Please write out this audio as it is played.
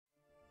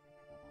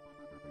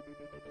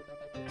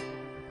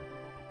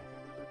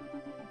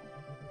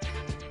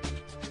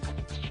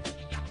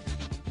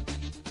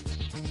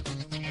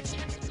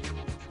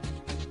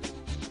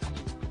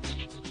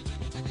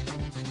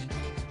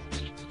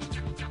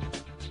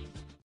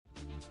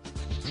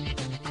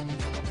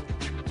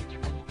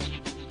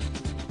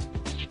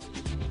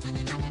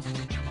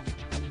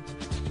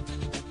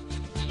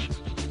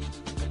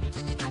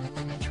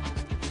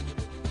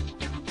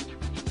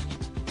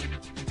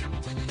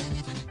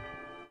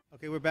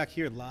Okay, we're back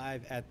here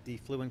live at the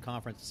Fluent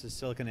Conference. This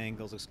is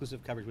SiliconANGLE's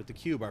exclusive coverage with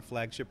theCUBE, our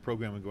flagship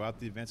program. We go out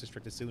to the events,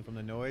 extract the signal from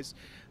the noise.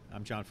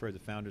 I'm John Furrier, the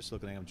founder of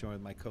SiliconANGLE. I'm joined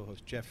with my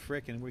co-host Jeff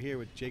Frick, and we're here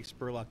with Jake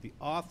Spurlock, the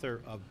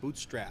author of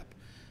Bootstrap,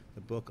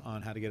 the book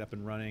on how to get up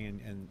and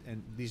running,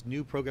 and these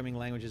new programming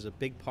languages, a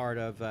big part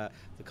of the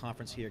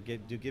conference here,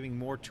 giving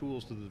more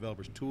tools to the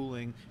developers,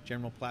 tooling,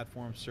 general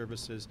platform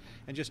services,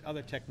 and just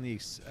other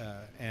techniques.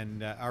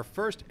 Our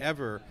first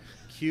ever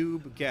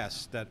CUBE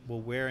guest that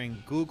will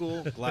wearing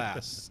Google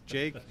Glass.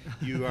 Jake,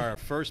 you are our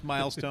first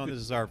milestone. This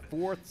is our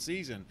 4th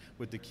season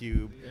with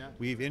theCUBE. Yeah.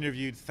 We've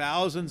interviewed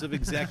thousands of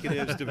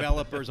executives,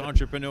 developers,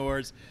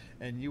 entrepreneurs,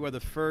 and you are the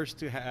first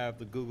to have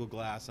the Google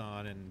Glass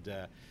on,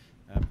 and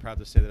I'm proud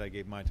to say that I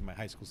gave mine to my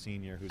high school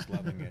senior who's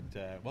loving it.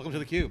 Welcome to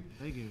theCUBE.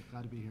 Thank you,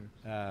 glad to be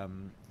here.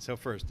 So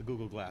first, the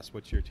Google Glass,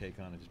 what's your take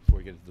on it, just before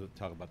we get to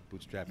talk about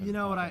Bootstrap? You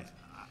know what, I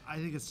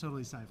think it's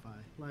totally sci-fi.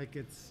 Like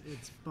it's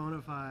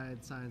bona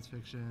fide science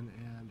fiction,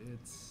 and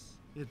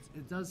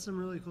it does some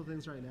really cool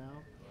things right now,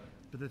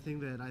 but the thing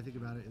that I think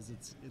about it is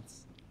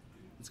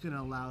it's going to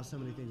allow so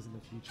many things in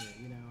the future.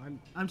 You know,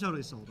 I'm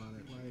totally sold on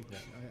it. Like,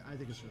 yeah. I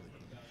think it's really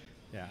cool.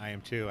 Yeah, I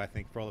am too. I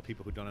think for all the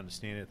people who don't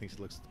understand it, I think it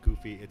looks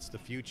goofy. It's the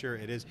future.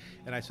 It is.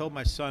 And I told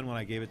my son when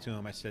I gave it to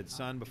him, I said,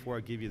 son, before I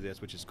give you this,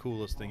 which is the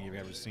coolest thing you've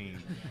ever seen,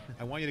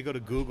 I want you to go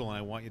to Google and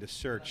I want you to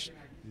search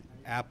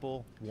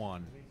Apple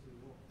One.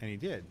 And he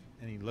did.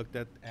 And he looked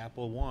at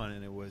Apple One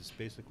and it was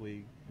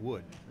basically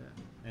wood. Yeah.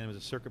 And it was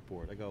a circuit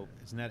board. I go,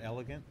 isn't that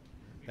elegant?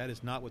 That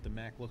is not what the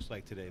Mac looks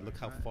like today. Look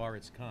how far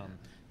it's come.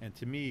 And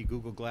to me,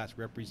 Google Glass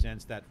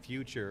represents that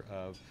future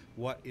of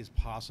what is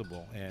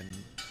possible. And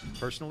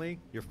personally,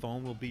 your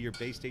phone will be your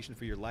base station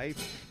for your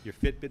life. Your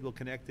Fitbit will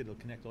connect it. It'll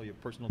connect all your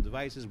personal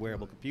devices,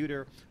 wearable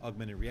computer,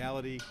 augmented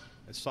reality,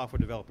 a software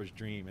developer's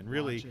dream. And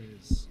really,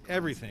 watches,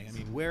 everything. I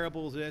mean,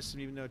 wearables, this,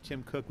 and even though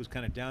Tim Cook was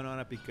kind of down on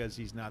it because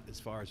he's not as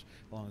far as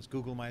long as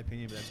Google, in my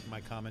opinion, but that's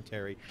my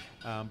commentary.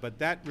 But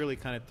that really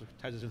kind of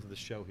ties us into the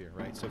show here,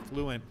 right? So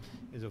Fluent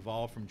is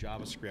evolved from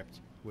JavaScript,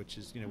 which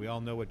is, we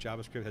all know what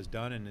JavaScript has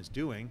done and is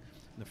doing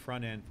in the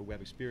front end for web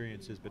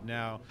experiences, but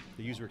now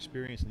the user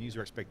experience and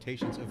user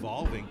expectations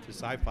evolving to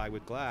SciFi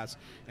with Glass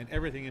and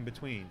everything in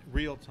between,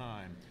 real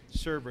time,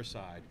 server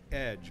side,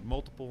 edge,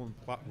 multiple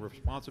and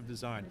responsive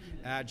design,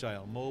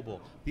 agile, mobile.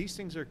 These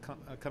things are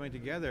coming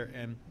together,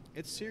 and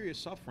it's serious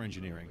software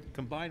engineering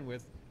combined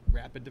with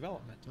rapid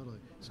development. Totally.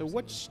 So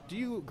do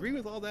you agree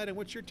with all that, and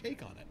what's your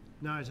take on it?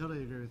 No, I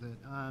totally agree with it.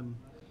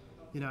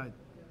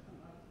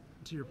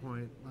 To your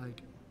point,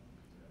 like,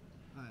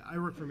 I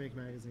work for Make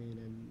Magazine,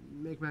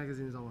 and Make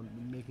Magazine is all about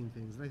making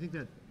things. And I think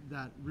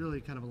that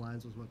really kind of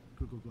aligns with what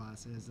Google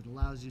Glass is. It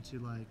allows you to,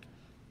 like,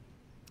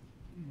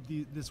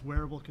 this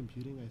wearable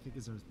computing, I think,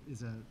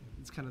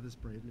 it's kind of this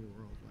brave new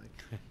world.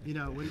 Like,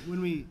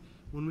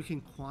 when we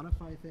can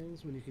quantify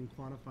things, when you can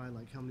quantify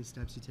like how many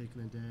steps you take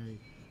in a day,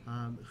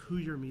 who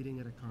you're meeting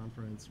at a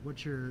conference,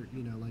 what you're,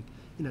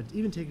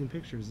 even taking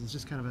pictures. It's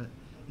just kind of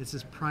it's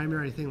this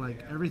primary thing.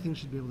 Like, everything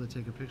should be able to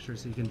take a picture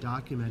so you can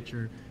document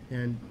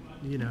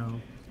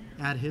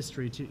add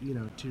history to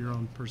your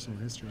own personal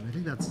history. And I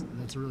think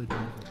that's a really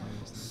powerful part of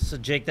this thing. So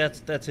Jake,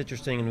 that's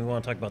interesting, and we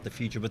want to talk about the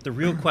future, but the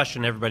real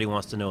question everybody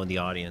wants to know in the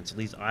audience, at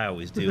least I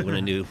always do when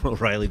a new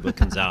O'Reilly book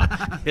comes out,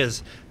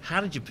 is how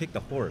did you pick the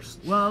horse?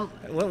 Well,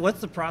 what's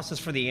the process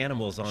for the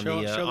animals on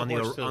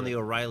the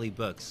O'Reilly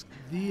books?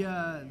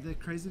 The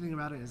crazy thing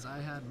about it is I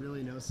had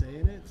really no say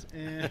in it,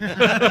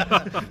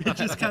 and it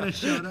just kind of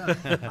showed up.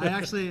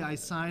 I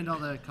signed all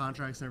the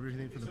contracts and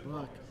everything for the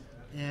book,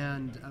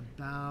 and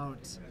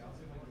about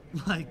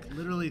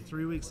literally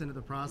 3 weeks into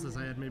the process,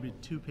 I had maybe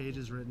 2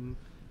 pages written.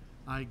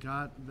 I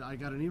got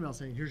an email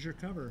saying, "Here's your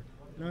cover,"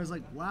 and I was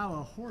like, "Wow,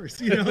 a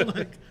horse!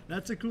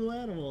 That's a cool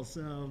animal."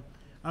 So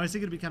I was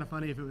thinking it'd be kind of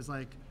funny if it was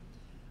like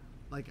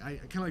I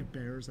kind of like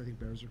bears. I think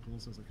bears are cool,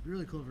 so I was like, it'd be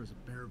really cool if it was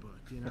a bear book,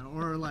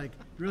 or like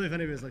really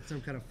funny if it was like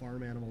some kind of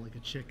farm animal, like a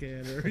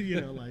chicken,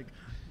 or like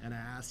an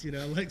ass,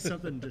 like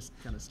something just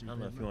kind of stupid. I don't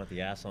know if you want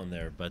the ass on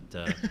there, but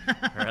or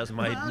as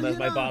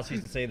my boss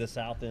used to say, the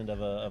south end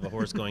of a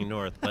horse going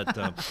north. But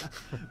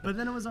but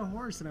then it was a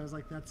horse, and I was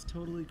like, that's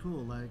totally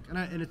cool.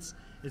 And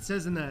it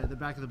says in the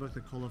back of the book,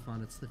 the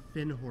colophon, it's the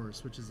Finn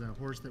horse, which is a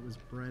horse that was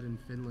bred in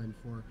Finland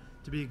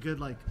to be a good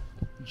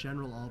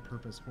general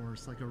all-purpose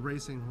horse, like a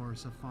racing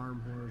horse, a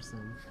farm horse,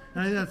 and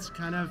I think that's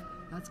kind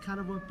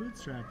of what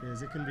Bootstrap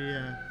is. It can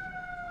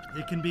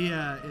be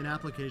an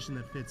application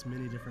that fits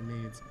many different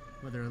needs,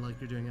 whether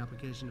you're doing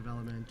application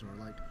development or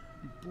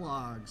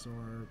blogs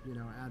or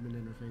admin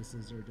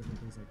interfaces or different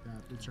things like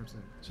that. Bootstrap's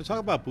in. So talk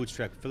about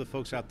Bootstrap for the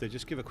folks out there.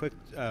 Just give a quick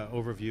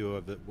overview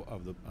of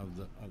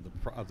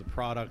the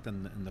product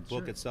and the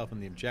book Sure. itself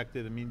and the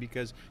objective. I mean,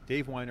 because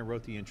Dave Weiner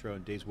wrote the intro,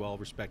 and Dave's well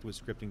respected with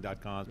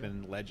scripting.com, has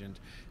been a legend,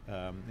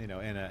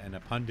 and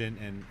a pundit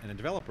and a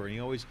developer.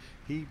 And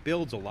he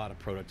builds a lot of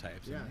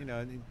prototypes.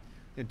 Yeah.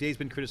 And Dave's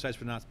been criticized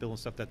for not building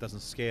stuff that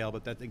doesn't scale,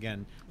 but that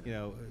again,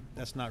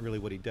 that's not really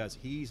what he does.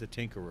 He's a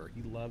tinkerer.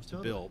 He loves to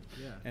build,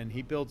 and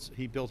he builds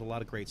a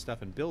lot of great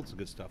stuff and builds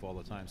good stuff all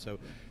the time. So,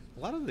 a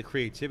lot of the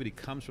creativity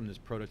comes from this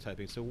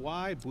prototyping. So,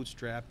 why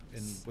Bootstrap,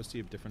 and what's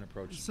the different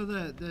approach? So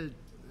the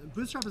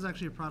Bootstrap is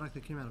actually a product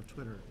that came out of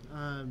Twitter.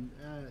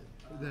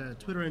 The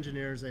Twitter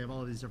engineers, they have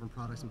all of these different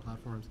products and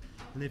platforms,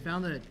 and they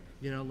found that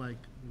like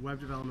web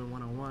development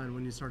 101,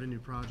 when you start a new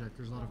project,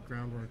 there's a lot of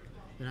groundwork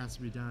that has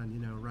to be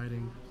done.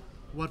 Writing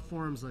what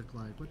forms look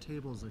like, what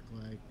tables look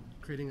like,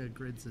 creating a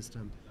grid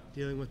system,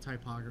 dealing with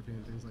typography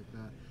and things like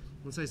that.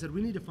 And so I said,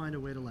 we need to find a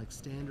way to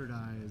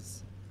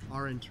standardize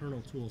our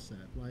internal tool set.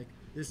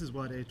 This is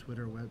what a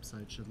Twitter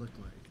website should look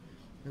like.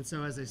 And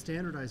so as they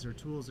standardize their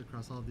tools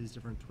across all of these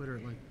different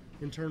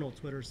internal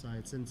Twitter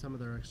sites and some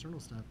of their external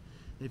stuff,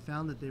 they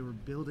found that they were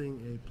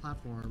building a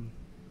platform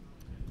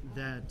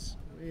that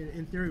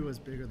in theory was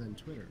bigger than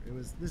Twitter.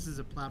 This is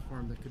a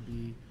platform that could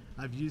be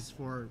I've used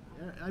for,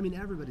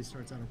 everybody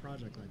starts out a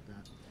project like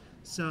that.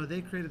 So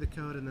they created the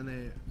code and then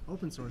they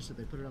open sourced it,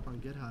 they put it up on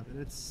GitHub, and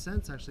it's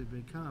since actually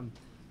become,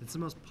 it's the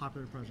most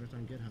popular project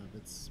on GitHub.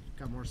 It's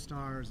got more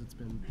stars, it's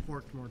been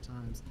forked more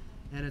times,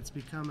 and it's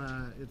become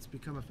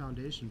a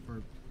foundation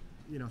for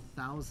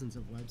thousands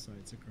of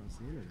websites across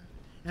the internet.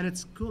 And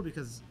it's cool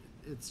because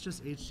it's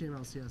just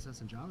HTML,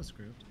 CSS, and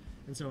JavaScript,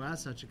 and so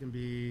as such it can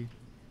be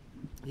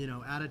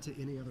added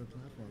to any other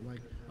platform.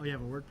 You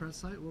have a WordPress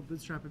site? Well,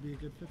 Bootstrap would be a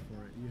good fit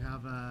for it. You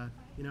have a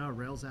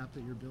Rails app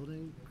that you're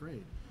building?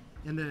 Great.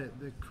 And the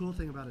cool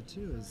thing about it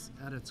too is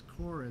at its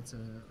core, it's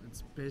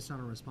based on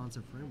a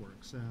responsive framework.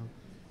 So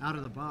out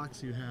of the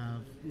box, you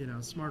have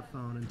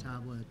smartphone and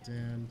tablet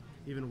and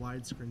even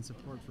widescreen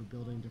support for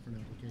building different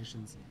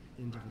applications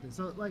in different things.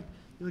 So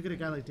you look at a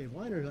guy like Dave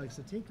Weiner who likes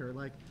to tinker.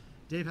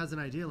 Dave has an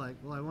idea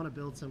I want to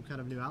build some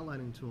kind of new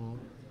outlining tool.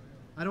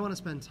 I don't want to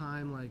spend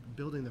time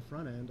building the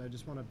front end. I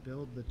just want to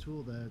build the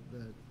tool, the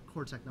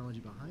core technology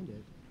behind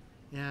it,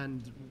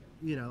 and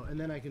and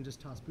then I can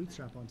just toss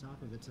Bootstrap on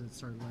top of it to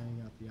start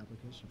laying out the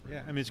application.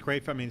 Yeah, it's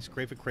great. It's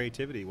great for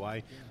creativity.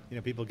 Why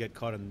people get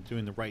caught in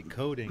doing the right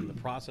coding, the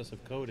process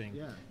of coding.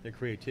 Yeah. Their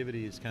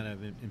creativity is kind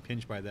of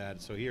impinged by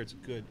that. So here it's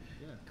a good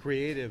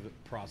creative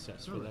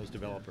process for those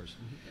developers.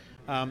 Yeah.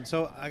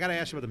 So I got to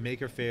ask you about the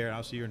Maker Faire.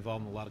 Obviously, you're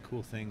involved in a lot of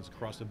cool things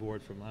across the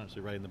board, from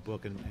honestly writing the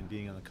book and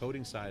being on the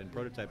coding side and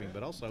prototyping,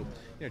 but also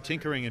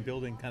tinkering and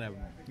building kind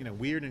of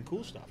weird and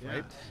cool stuff,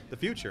 right? The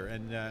future.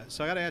 And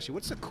so I got to ask you,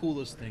 what's the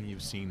coolest thing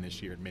you've seen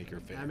this year at Maker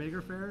Faire? At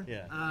Maker Faire?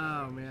 Yeah.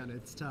 Oh man,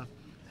 it's tough.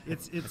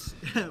 It's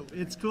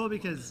it's cool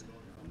because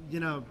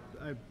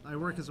I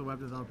work as a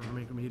web developer for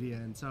Maker Media,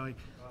 and so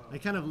I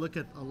kind of look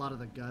at a lot of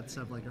the guts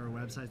of our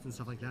websites and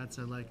stuff like that.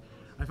 So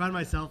I find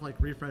myself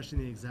refreshing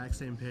the exact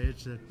same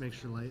page to make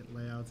sure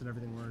layouts and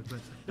everything work. But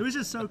it was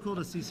just so cool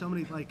to see so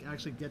many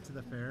actually get to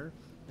the fair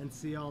and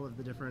see all of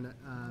the different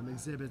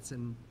exhibits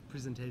and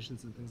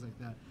presentations and things like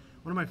that.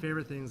 One of my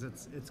favorite things,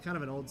 it's kind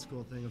of an old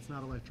school thing. It's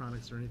not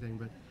electronics or anything,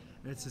 but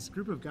it's this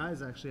group of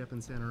guys actually up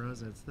in Santa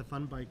Rosa. It's the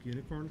Fun Bike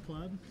Unicorn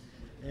Club.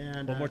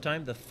 And one more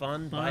time, the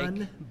Fun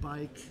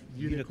Bike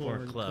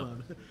Unicorn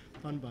Club.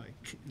 Fun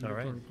Bike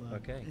Unicorn Club.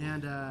 Okay.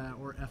 And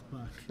or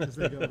F-Buck as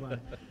they go by.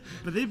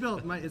 But they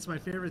built it's my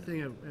favorite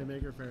thing at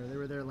Maker Faire. They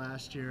were there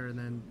last year and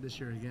then this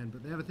year again.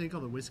 But they have a thing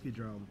called the Whiskey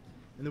Drome.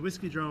 And the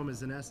Whiskey Drome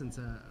is in essence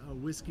a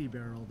whiskey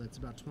barrel that's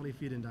about 20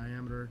 feet in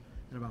diameter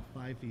and about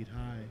 5 feet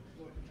high.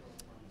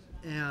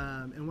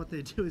 And what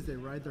they do is they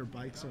ride their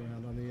bikes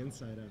around on the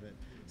inside of it.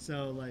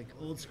 So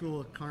old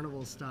school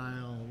carnival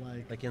style,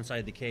 like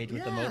inside the cage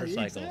with the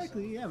motorcycles.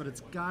 Exactly. Yeah, but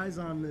it's guys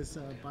on this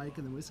bike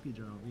in the Whiskey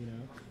Drome.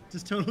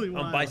 Just totally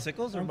wild. On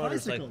bicycles or on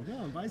motorcycles? Bicycles.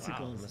 Yeah, on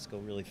bicycles. Wow, must go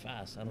really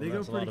fast. I don't They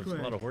know. go That's pretty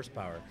a lot of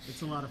horsepower.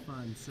 It's a lot of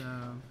fun. So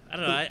I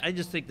don't know. I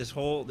just think this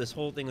whole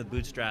thing with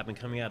Bootstrap and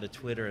coming out of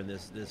Twitter and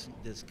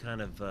this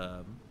kind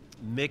of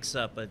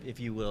mix-up, if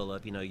you will,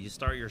 of you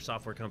start your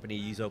software company,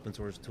 you use open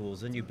source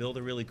tools, then you build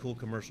a really cool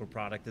commercial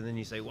product, and then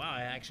you say, wow,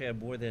 I actually have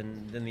more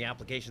than the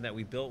application that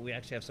we built. We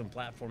actually have some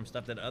platform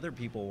stuff that other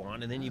people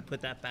want, and then you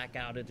put that back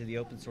out into the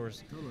open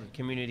source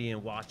community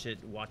and watch it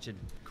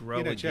grow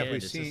again. Jeff, we've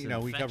It's seen, just an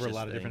we cover a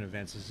lot of infectious different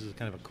events. This is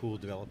kind of a cool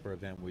developer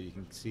event where you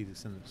can see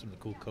some of the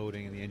cool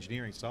coding and the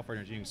engineering, software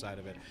engineering side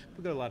of it.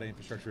 We've got a lot of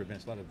infrastructure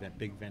events, a lot of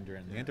big vendor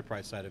and the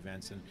enterprise side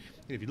events, and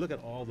if you look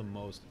at all the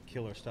most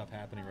killer stuff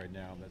happening right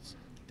now that's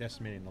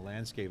decimating the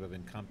landscape of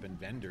incumbent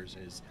vendors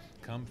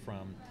come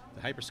from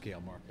the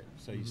hyperscale market.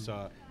 So you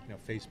saw,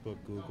 Facebook,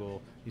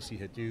 Google, you see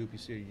Hadoop, you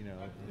see,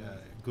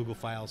 Google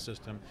File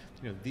System.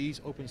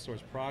 These open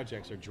source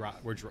projects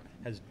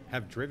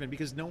have driven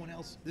because no one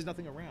else, there's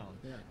nothing around.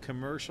 Yeah.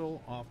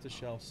 Commercial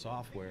off-the-shelf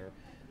software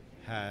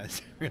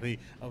has really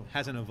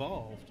hasn't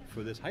evolved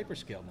for this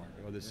hyperscale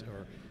market, or this,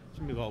 or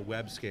some people call it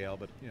web scale,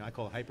 but I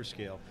call it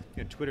hyperscale.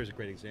 Twitter's a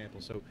great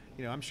example. So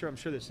I'm sure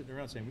they're sitting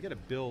around saying we got to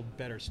build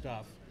better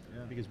stuff.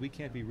 Yeah. Because we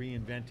can't be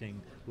reinventing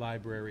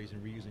libraries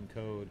and reusing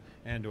code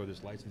or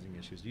there's licensing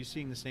issues. Are you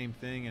seeing the same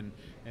thing, and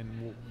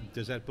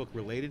does that book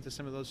relate into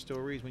some of those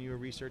stories when you were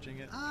researching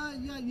it?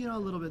 Yeah, a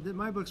little bit.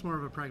 My book's more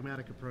of a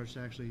pragmatic approach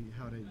to actually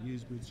how to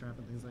use Bootstrap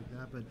and things like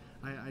that, but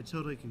I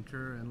totally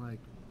concur,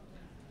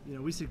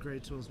 and we see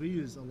great tools. We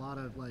use a lot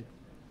of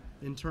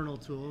internal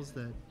tools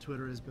that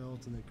Twitter has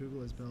built and that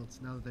Google has built.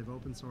 Now that they've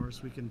open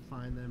sourced, we can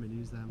find them and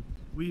use them.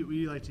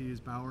 We like to use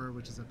Faire,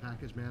 which is a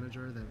package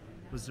manager that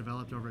was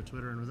developed over at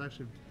Twitter and was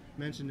actually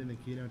mentioned in the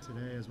keynote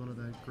today as one of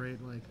the great,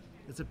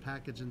 it's a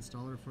package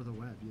installer for the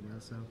web,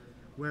 So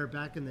where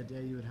back in the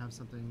day you would have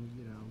something,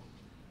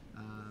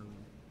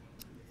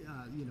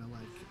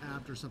 like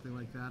apt or something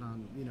like that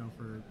on,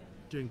 for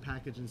doing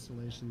package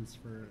installations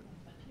for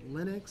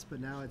Linux, but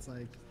now it's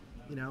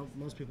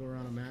most people are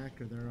on a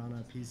Mac or they're on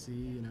a PC,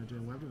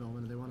 doing web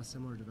development, and they want a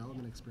similar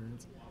development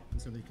experience,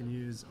 and so they can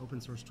use open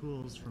source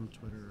tools from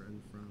Twitter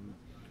and from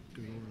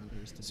Google and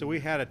others. So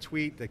we had a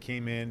tweet that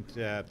came in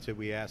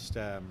we asked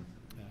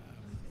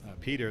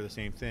Peter the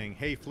same thing.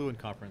 Hey, Fluent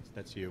Conference,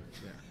 that's you.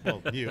 Yeah.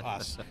 Well, you,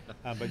 us.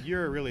 But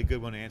you're a really good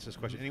one to answer this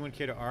question. Anyone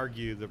care to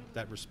argue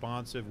that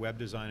responsive web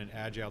design and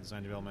agile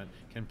design development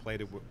can play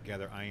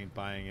together? I ain't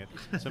buying it.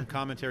 Some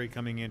commentary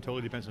coming in,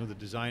 totally depends on who the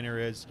designer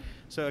is.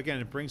 So again,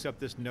 it brings up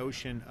this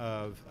notion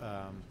of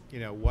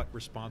what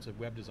responsive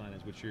web design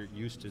is, which you're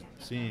used to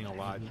seeing a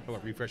lot,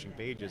 about refreshing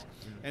pages.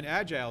 And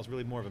agile is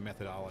really more of a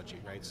methodology,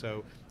 right?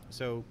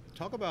 So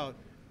talk about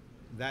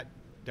that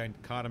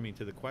dichotomy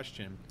to the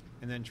question,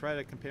 and then try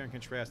to compare and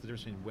contrast the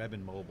difference between web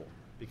and mobile,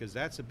 because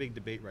that's a big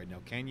debate right now.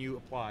 Can you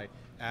apply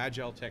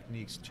agile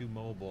techniques to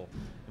mobile?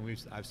 And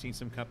I've seen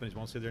some companies,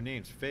 won't say their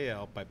names,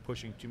 fail by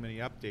pushing too many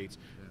updates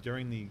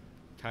during the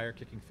tire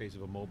kicking phase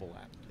of a mobile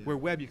app. Where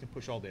web you can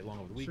push all day long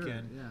over the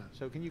weekend. Sure, yeah.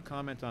 So can you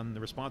comment on the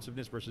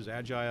responsiveness versus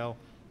agile?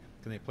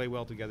 Can they play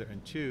well together?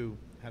 And two,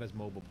 how does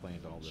mobile play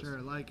into all this? Sure,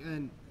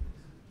 and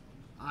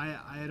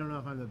I don't know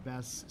if I'm the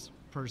best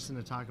person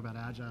to talk about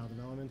agile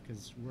development,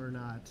 because we're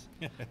not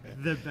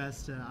the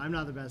best. I'm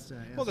not the best to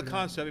answer. Well, the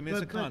concept.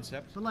 It's a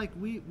concept. But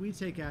we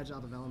take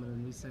agile development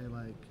and we say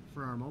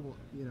for our mobile,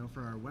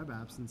 for our web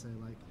apps, and say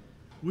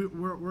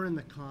we're in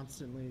the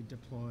constantly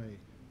deploy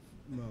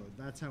mode.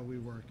 That's how we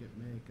work at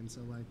Make, and so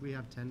we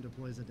have 10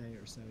 deploys a day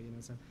or so.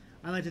 So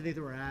I like to think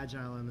that we're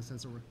agile in the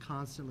sense that we're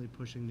constantly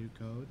pushing new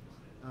code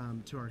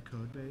to our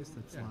code base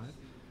that's live.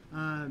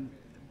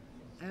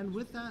 And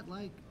with that,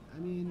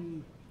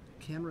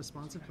 can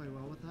responsive play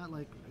well with that?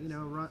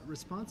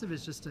 Responsive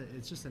is just an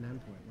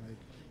endpoint.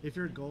 If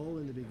your goal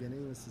in the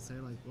beginning was to say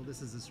well,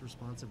 this is this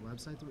responsive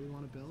website that we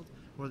want to build,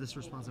 or this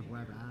responsive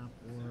web app,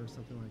 or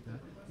something like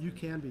that, you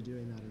can be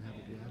doing that and have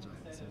it be agile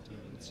at the same time.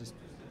 It's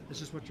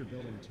just what you're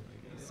building to.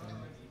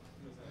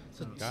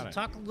 So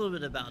talk a little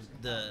bit about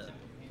the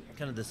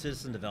kind of the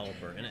citizen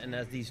developer, and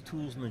as these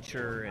tools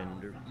mature and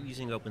they're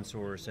using open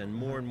source, and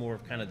more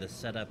of kind of the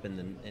setup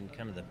and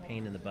kind of the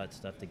pain in the butt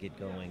stuff to get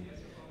going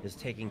is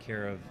taken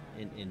care of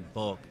in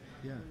bulk.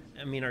 Yeah.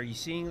 Are you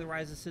seeing the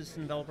rise of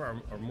citizen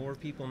developer? Are more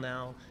people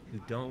now who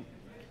don't,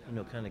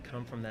 kind of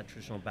come from that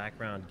traditional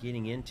background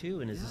getting into,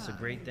 and is this a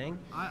great thing?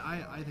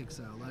 I think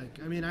so.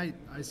 I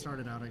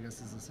started out, I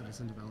guess, as a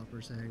citizen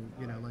developer saying,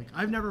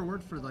 I've never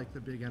worked for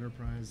the big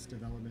enterprise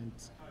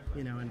development,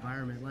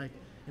 environment.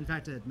 In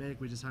fact, at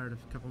Make, we just hired a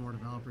couple more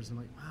developers. And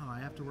wow, I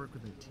have to work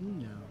with a team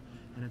now,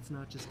 and it's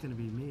not just going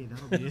to be me.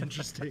 That'll be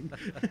interesting,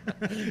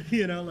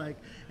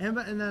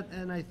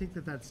 and I think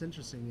that's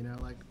interesting.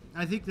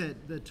 I think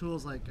that the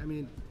tools,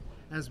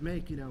 as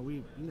Make, we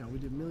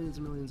do millions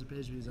and millions of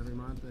page views every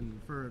month,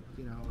 and for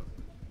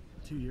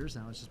 2 years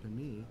now, it's just been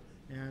me.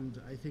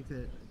 And I think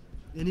that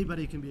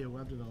anybody can be a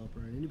web developer,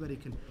 and anybody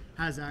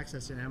has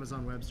access to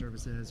Amazon Web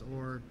Services,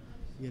 or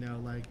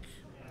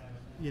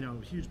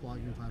huge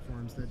blogging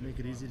platforms that make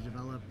it easy to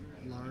develop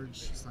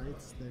large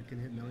sites that can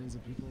hit millions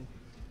of people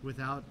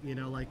without,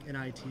 an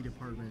IT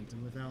department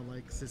and without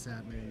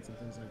sysadmins and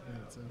things like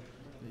that. So,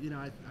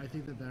 I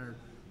think that the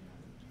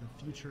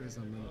future is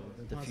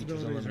unlimited. The future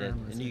is unlimited,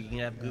 and you can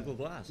have Google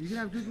Glass. You can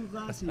have Google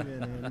Glass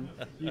even, and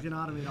you can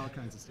automate all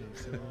kinds of stuff.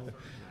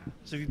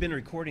 So you've been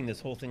recording this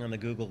whole thing on the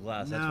Google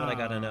Glass. That's what I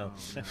got to know.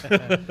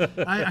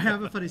 I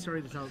have a funny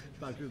story to tell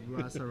about Google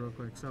Glass real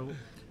quick. So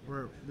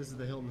this is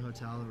the Hilton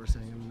Hotel that we're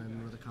staying in,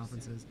 and where the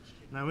conference is.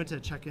 And I went to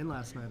check in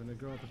last night, and the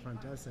girl at the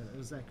front desk said,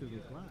 "Was that Google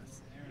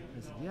Glass?"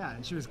 I said, "Yeah,"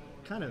 and she was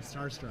kind of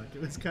starstruck.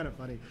 It was kind of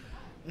funny.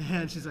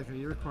 And she's like, "Are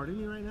you recording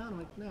me right now?" And I'm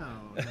like, no,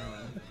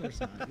 of course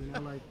not.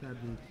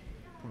 That'd be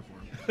poor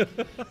form.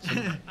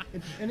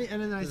 and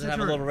then I Does said, it have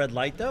a little red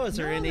light though? Is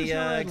there any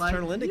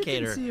external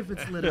indicator? You can see if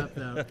it's lit up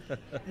though.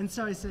 And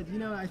so I said,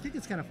 I think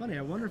it's kind of funny.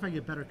 I wonder if I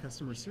get better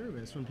customer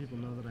service when people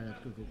know that I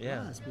have Google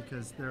Glass,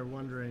 because they're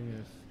wondering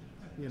if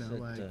You know,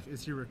 like,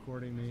 is he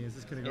recording me? Is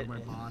this going to go to my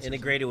boss?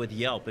 Integrated with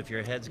Yelp. If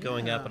your head's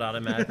going up, it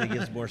automatically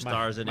gives more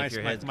stars than if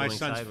your head's going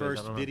sideways. My son's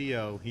first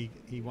video,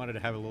 he wanted to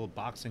have a little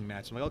boxing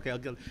match. I'm like,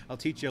 okay, I'll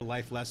teach you a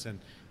life lesson.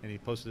 And he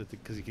posted it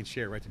because he can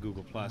share it right to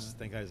Google+.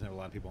 Thank God he doesn't have a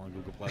lot of people on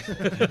Google+.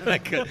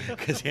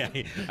 Because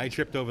I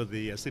tripped over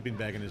the sleeping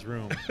bag in his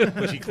room,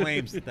 which he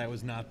claims that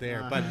was not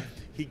there. But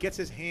he gets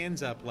his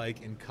hands up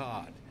like in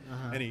COD.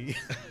 And he,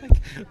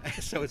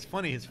 so it's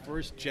funny. His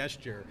first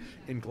gesture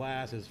in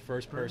glass is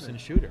first-person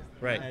shooter.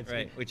 Right,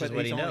 which is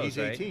what he knows. He's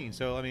 18,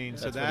 so I mean,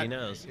 that's so what he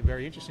knows.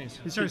 Very interesting.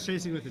 He starts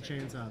chasing with the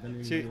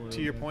chainsaw.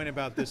 To your point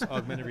about this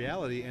augmented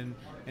reality,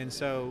 and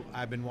so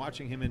I've been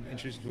watching him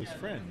introduce to his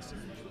friends,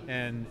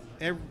 and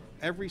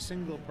every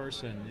single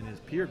person in his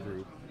peer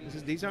group.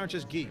 These aren't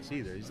just geeks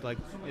either. He's like,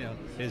 you know,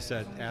 his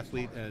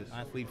athlete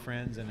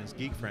friends and his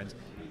geek friends.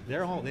 They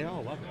all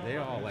love it.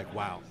 They're all like,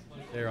 wow.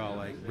 They're all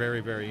like very,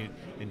 very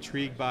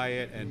intrigued by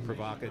it, and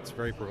it's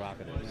very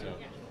provocative.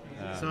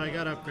 So I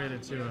got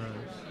upgraded to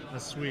a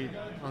suite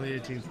on the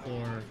 18th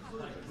floor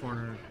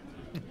corner.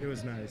 It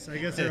was nice. I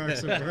guess there are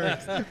some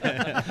perks.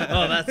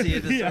 Oh, that's the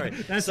end of the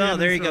story. So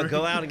there you go.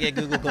 Go out and get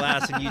Google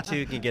Glass, and you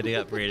too can get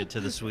upgraded to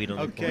the suite on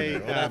the corner.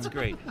 Well, that's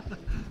great.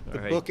 The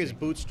book is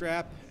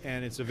Bootstrap,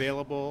 and it's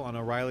available on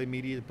O'Reilly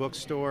Media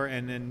Bookstore,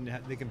 and then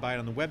they can buy it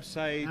on the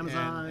website,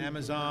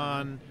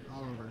 Amazon,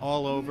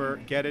 all over.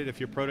 Get it if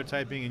you're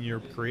prototyping and you're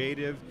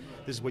creative.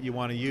 This is what you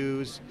want to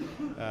use.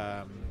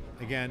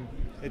 Again,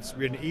 it's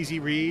an easy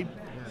read.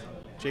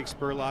 Jake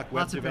Spurlock,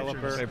 web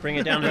developer. Right, bring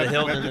it down to the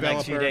Hilton in the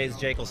next few days.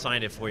 Jake will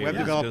sign it for you. Web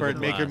developer at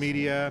Maker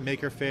Media,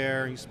 Maker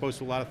Faire. He's supposed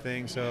to a lot of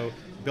things. So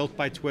built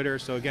by Twitter.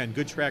 So again,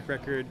 good track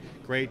record,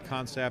 great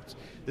concept.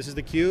 This is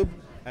theCUBE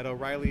at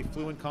O'Reilly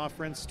Fluent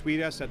Conference.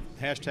 Tweet us at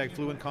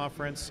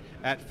 #FluentConference,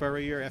 at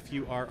Furrier,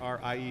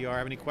 Furrier.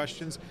 Have any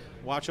questions?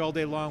 Watch all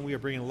day long. We are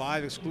bringing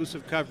live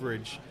exclusive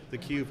coverage,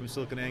 theCUBE from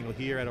SiliconANGLE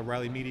here at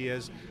O'Reilly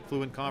Media's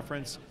Fluent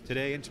Conference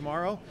today and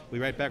tomorrow. We'll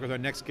be right back with our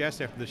next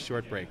guest after this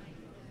short break.